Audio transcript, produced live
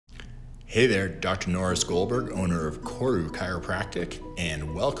Hey there, Dr. Norris Golberg, owner of Koru Chiropractic,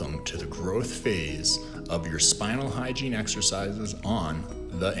 and welcome to the growth phase of your spinal hygiene exercises on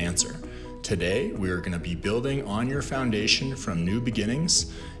The Answer. Today, we are going to be building on your foundation from new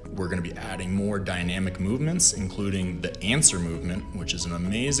beginnings. We're going to be adding more dynamic movements, including the Answer movement, which is an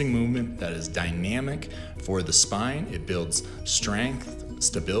amazing movement that is dynamic for the spine. It builds strength,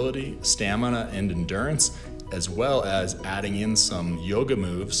 stability, stamina, and endurance, as well as adding in some yoga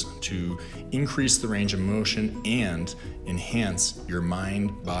moves to increase the range of motion and enhance your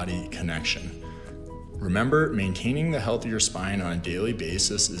mind-body connection. Remember, maintaining the health of your spine on a daily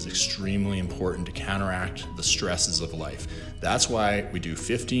basis is extremely important to counteract the stresses of life. That's why we do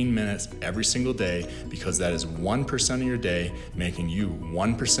 15 minutes every single day, because that is 1% of your day, making you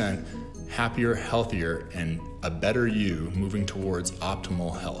 1% happier, healthier, and a better you moving towards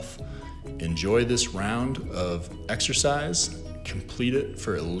optimal health. Enjoy this round of exercise, complete it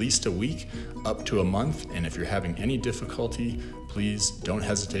for at least a week, up to a month, and if you're having any difficulty, please don't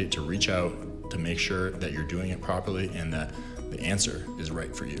hesitate to reach out to make sure that you're doing it properly and that the answer is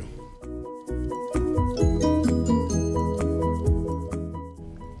right for you.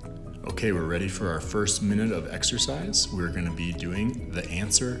 Okay, we're ready for our first minute of exercise. We're going to be doing the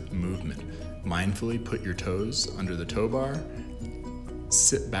Answer movement. Mindfully put your toes under the tow bar,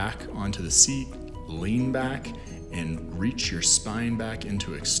 sit back onto the seat, lean back, and reach your spine back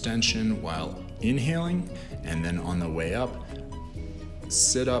into extension while inhaling, and then on the way up,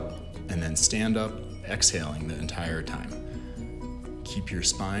 sit up and then stand up, exhaling the entire time. Keep your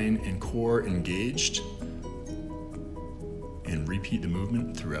spine and core engaged and repeat the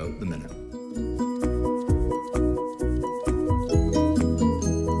movement throughout the minute.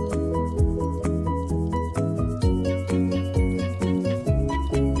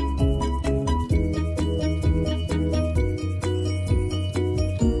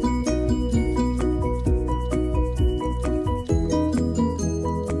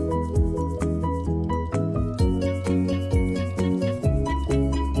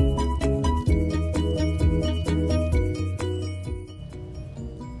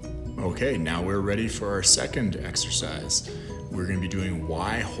 Okay, now we're ready for our second exercise. We're going to be doing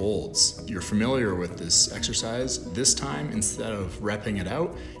Y holds. You're familiar with this exercise. This time, instead of repping it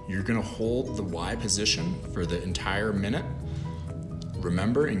out, you're going to hold the Y position for the entire minute.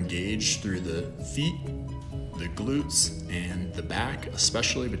 Remember, engage through the feet, the glutes, and the back,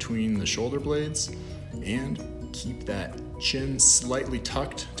 especially between the shoulder blades, and keep that chin slightly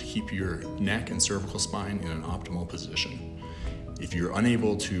tucked to keep your neck and cervical spine in an optimal position. If you're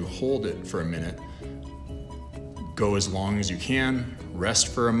unable to hold it for a minute, go as long as you can, rest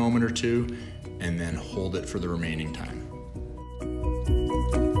for a moment or two, and then hold it for the remaining time.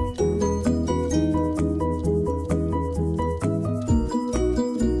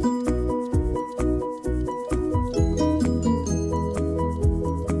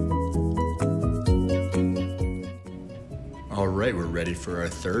 All right, we're ready for our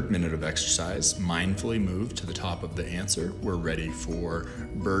third minute of exercise. Mindfully move to the top of the Answer. We're ready for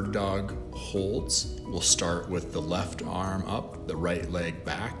bird dog holds. We'll start with the left arm up, the right leg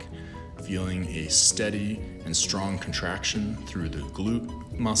back, feeling a steady and strong contraction through the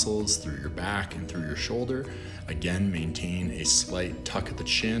glute muscles, through your back and through your shoulder. Again, maintain a slight tuck at the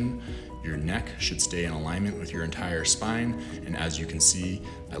chin. Your neck should stay in alignment with your entire spine. And as you can see,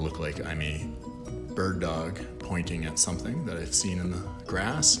 I look like I'm a bird dog pointing at something that I've seen in the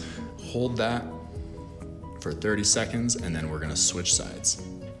grass. Hold that for 30 seconds and then we're going to switch sides.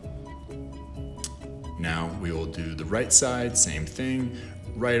 Now we will do the right side, same thing.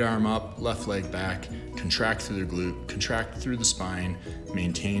 Right arm up, left leg back, contract through the glute, contract through the spine,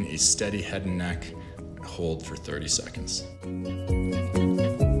 maintain a steady head and neck, hold for 30 seconds.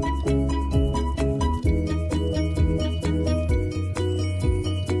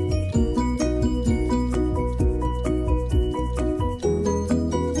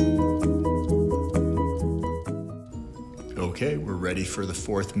 Okay, we're ready for the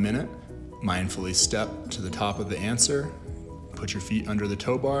fourth minute. Mindfully step to the top of the Answer, put your feet under the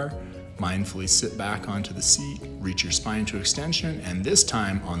tow bar, mindfully sit back onto the seat, reach your spine to extension, and this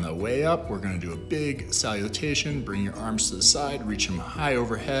time on the way up, we're going to do a big salutation. Bring your arms to the side, reach them high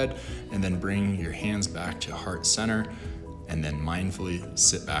overhead, and then bring your hands back to heart center, and then mindfully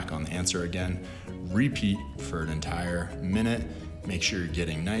sit back on the Answer again. Repeat for an entire minute. Make sure you're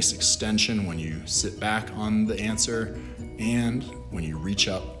getting nice extension when you sit back on the Answer, and when you reach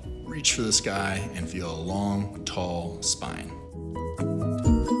up, reach for the sky and feel a long, tall spine.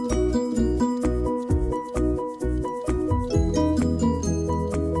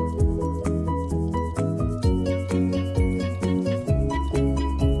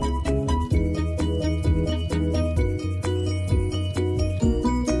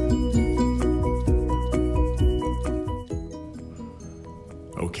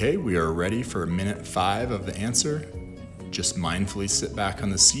 ready for minute 5 of the answer. Just mindfully sit back on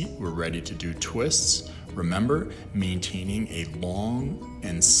the seat. We're ready to do twists. Remember, maintaining a long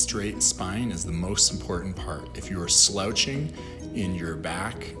and straight spine is the most important part. If you are slouching in your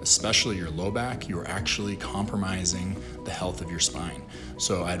back, especially your low back, you are actually compromising the health of your spine.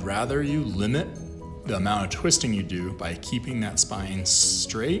 So I'd rather you limit the amount of twisting you do by keeping that spine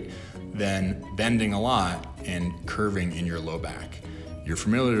straight than bending a lot and curving in your low back. You're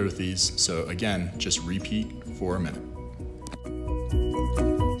familiar with these, so again, just repeat for a minute.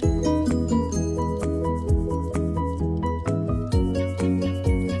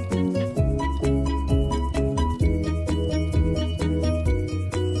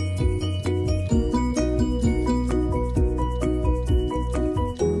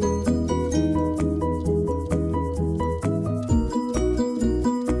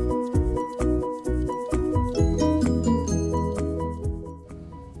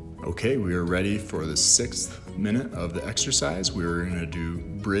 Okay, we are ready for the 6th minute of the exercise. We're going to do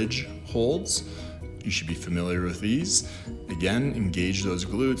bridge holds. You should be familiar with these. Again, engage those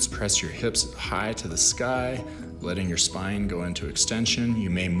glutes, press your hips high to the sky, letting your spine go into extension.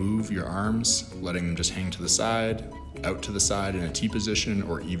 You may move your arms, letting them just hang to the side, out to the side in a T position,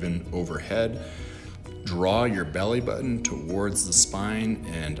 or even overhead. Draw your belly button towards the spine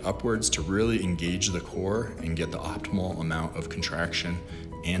and upwards to really engage the core and get the optimal amount of contraction.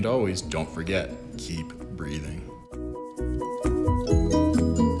 And always, don't forget, keep breathing.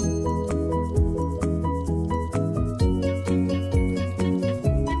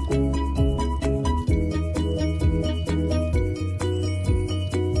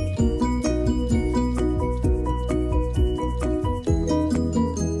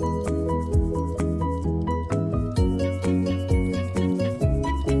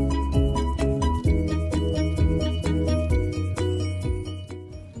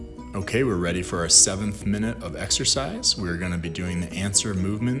 Okay, we're ready for our 7th minute of exercise. We're going to be doing the answer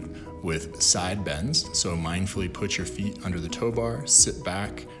movement with side bends. So mindfully put your feet under the toe bar, sit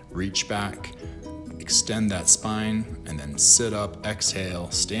back, reach back, extend that spine, and then sit up, exhale,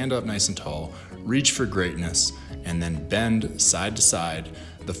 stand up nice and tall, reach for greatness, and then bend side to side.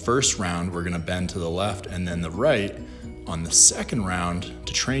 The first round, we're going to bend to the left and then the right. On the second round,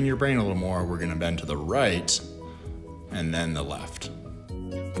 to train your brain a little more, we're going to bend to the right and then the left.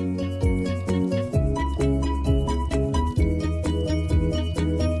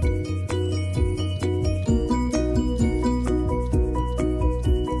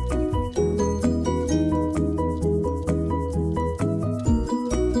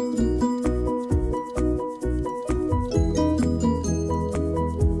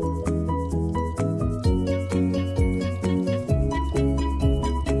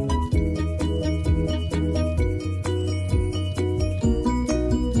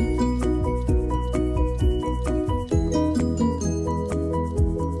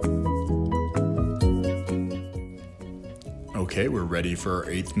 Okay, we're ready for our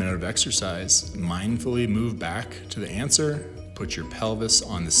 8th minute of exercise. Mindfully move back to the answer, put your pelvis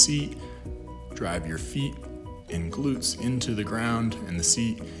on the seat, drive your feet and glutes into the ground and the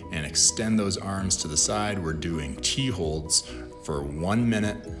seat, and extend those arms to the side. We're doing T holds for 1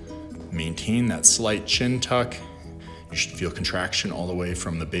 minute. Maintain that slight chin tuck. You should feel contraction all the way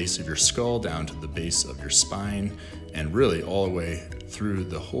from the base of your skull down to the base of your spine, and really all the way through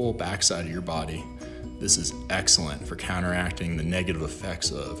the whole backside of your body. This is excellent for counteracting the negative effects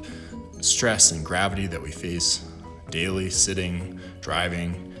of stress and gravity that we face daily, sitting,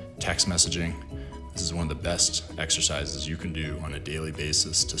 driving, text messaging. This is one of the best exercises you can do on a daily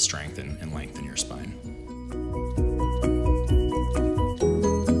basis to strengthen and lengthen your spine.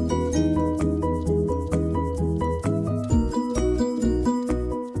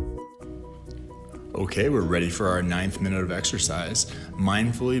 Okay, we're ready for our 9th minute of exercise.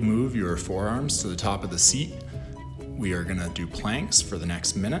 Mindfully move your forearms to the top of the seat. We are gonna do planks for the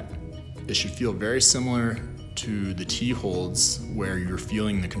next minute. It should feel very similar to the T holds where you're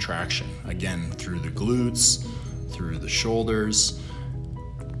feeling the contraction. Again, through the glutes, through the shoulders,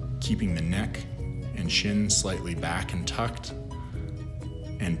 keeping the neck and chin slightly back and tucked,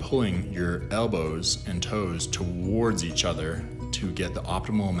 and pulling your elbows and toes towards each other to get the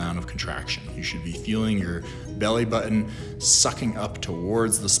optimal amount of contraction. You should be feeling your belly button sucking up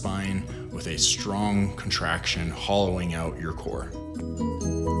towards the spine with a strong contraction, hollowing out your core.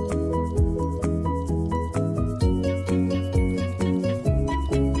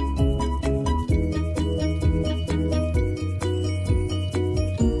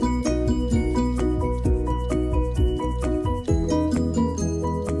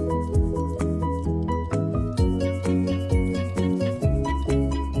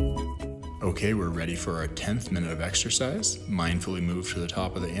 ready for our 10th minute of exercise. Mindfully move to the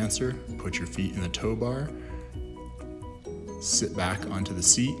top of the answer, put your feet in the tow bar, sit back onto the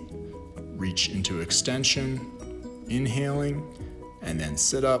seat, reach into extension, inhaling, and then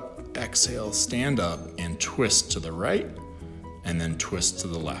sit up, exhale, stand up, and twist to the right, and then twist to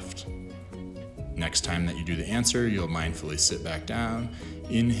the left. Next time that you do the answer, you'll mindfully sit back down,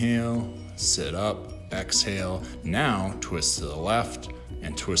 inhale, sit up, exhale. Now twist to the left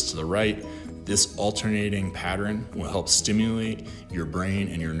and twist to the right. This alternating pattern will help stimulate your brain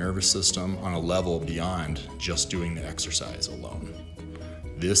and your nervous system on a level beyond just doing the exercise alone.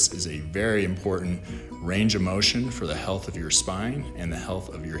 This is a very important range of motion for the health of your spine and the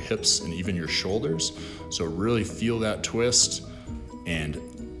health of your hips and even your shoulders. So really feel that twist and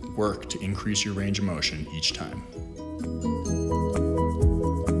work to increase your range of motion each time.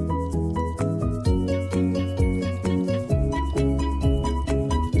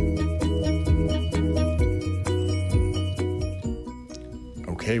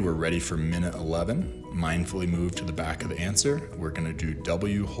 Okay, we're ready for minute 11. Mindfully move to the back of the answer. We're gonna do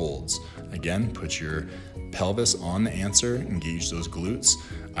W holds. Again, put your pelvis on the answer, engage those glutes.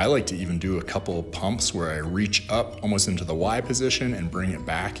 I like to even do a couple pumps where I reach up almost into the Y position and bring it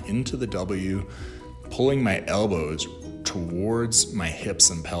back into the W, pulling my elbows towards my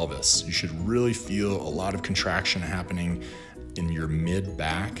hips and pelvis. You should really feel a lot of contraction happening in your mid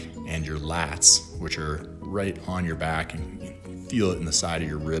back and your lats, which are right on your back, and feel it in the side of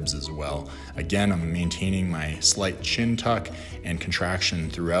your ribs as well. Again, I'm maintaining my slight chin tuck and contraction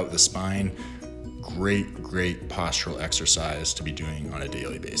throughout the spine. Great postural exercise to be doing on a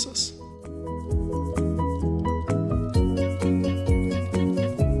daily basis.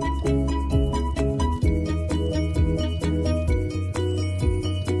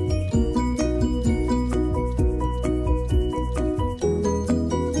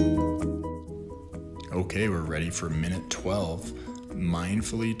 Okay, we're ready for minute 12.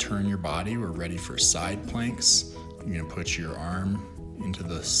 Mindfully turn your body. We're ready for side planks. You're gonna put your arm into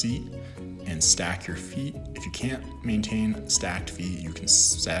the seat and stack your feet. If you can't maintain stacked feet, you can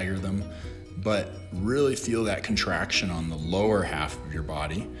stagger them, but really feel that contraction on the lower half of your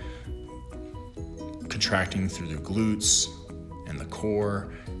body, contracting through the glutes and the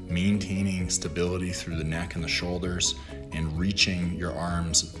core, maintaining stability through the neck and the shoulders, and reaching your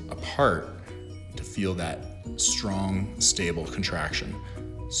arms apart to feel that strong, stable contraction.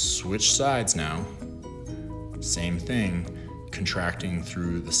 Switch sides now. Same thing, contracting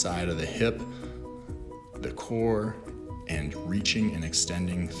through the side of the hip, the core, and reaching and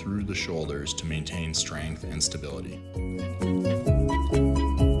extending through the shoulders to maintain strength and stability.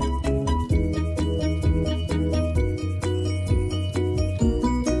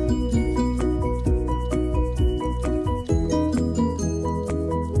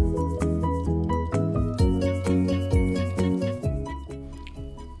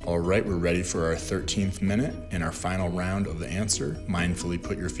 All right, we're ready for our 13th minute and our final round of the answer. Mindfully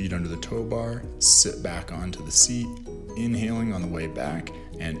put your feet under the tow bar, sit back onto the seat, inhaling on the way back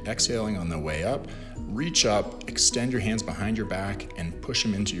and exhaling on the way up. Reach up, extend your hands behind your back and push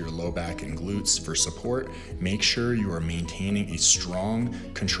them into your low back and glutes for support. Make sure you are maintaining a strong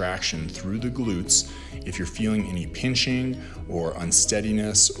contraction through the glutes. If you're feeling any pinching or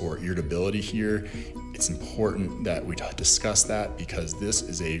unsteadiness or irritability here, it's important that we discuss that, because this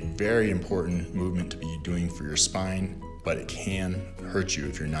is a very important movement to be doing for your spine, but it can hurt you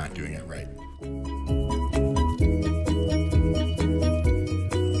if you're not doing it right.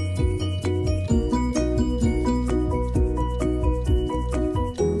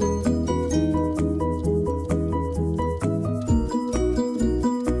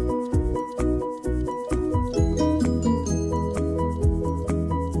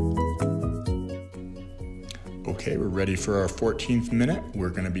 Okay, we're ready for our 14th minute. We're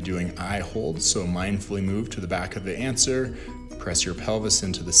going to be doing I holds, so mindfully move to the back of the answer, press your pelvis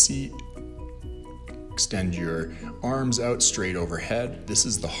into the seat, extend your arms out straight overhead. This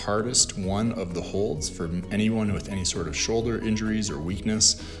is the hardest one of the holds for anyone with any sort of shoulder injuries or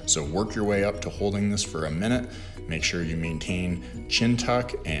weakness, so work your way up to holding this for a minute. Make sure you maintain chin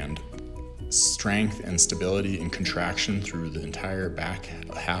tuck and strength and stability and contraction through the entire back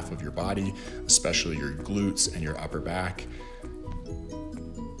half of your body, especially your glutes and your upper back.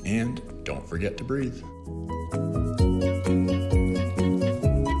 And don't forget to breathe.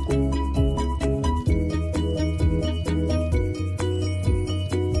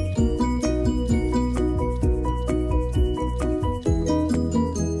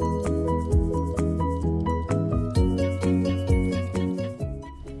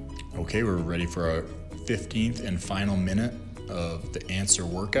 Okay, we're ready for our 15th and final minute of the answer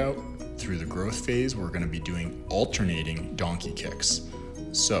workout. through the growth phase, we're going to be doing alternating donkey kicks.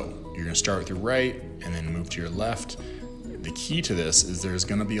 So you're going to start with your right and then move to your left. The key to this is there's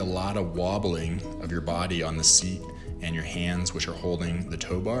going to be a lot of wobbling of your body on the seat and your hands, which are holding the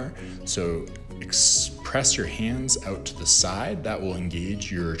tow bar. So press your hands out to the side. That will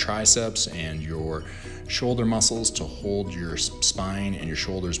engage your triceps and your shoulder muscles to hold your spine and your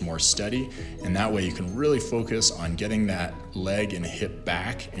shoulders more steady. And that way you can really focus on getting that leg and hip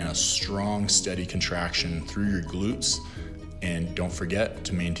back and a strong, steady contraction through your glutes. And don't forget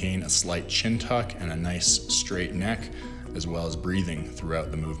to maintain a slight chin tuck and a nice straight neck, as well as breathing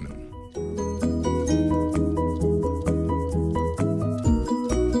throughout the movement.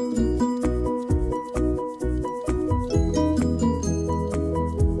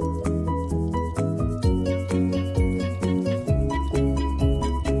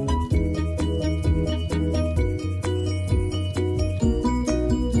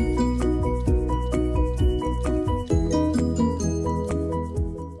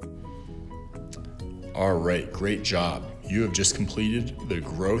 All right, great job. You have just completed the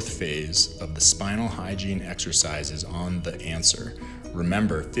growth phase of the spinal hygiene exercises on the answer.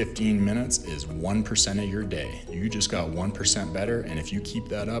 Remember, 15 minutes is 1% of your day. You just got 1% better, and if you keep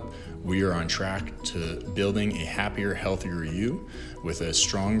that up, we are on track to building a happier, healthier you with a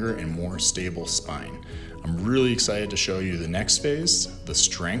stronger and more stable spine. I'm really excited to show you the next phase, the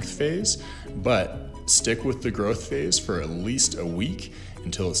strength phase, but stick with the growth phase for at least a week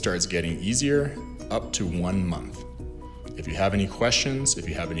until it starts getting easier, up to 1 month. If you have any questions, if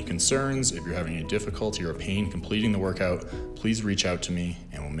you have any concerns, if you're having any difficulty or pain completing the workout, please reach out to me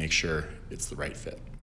and we'll make sure it's the right fit.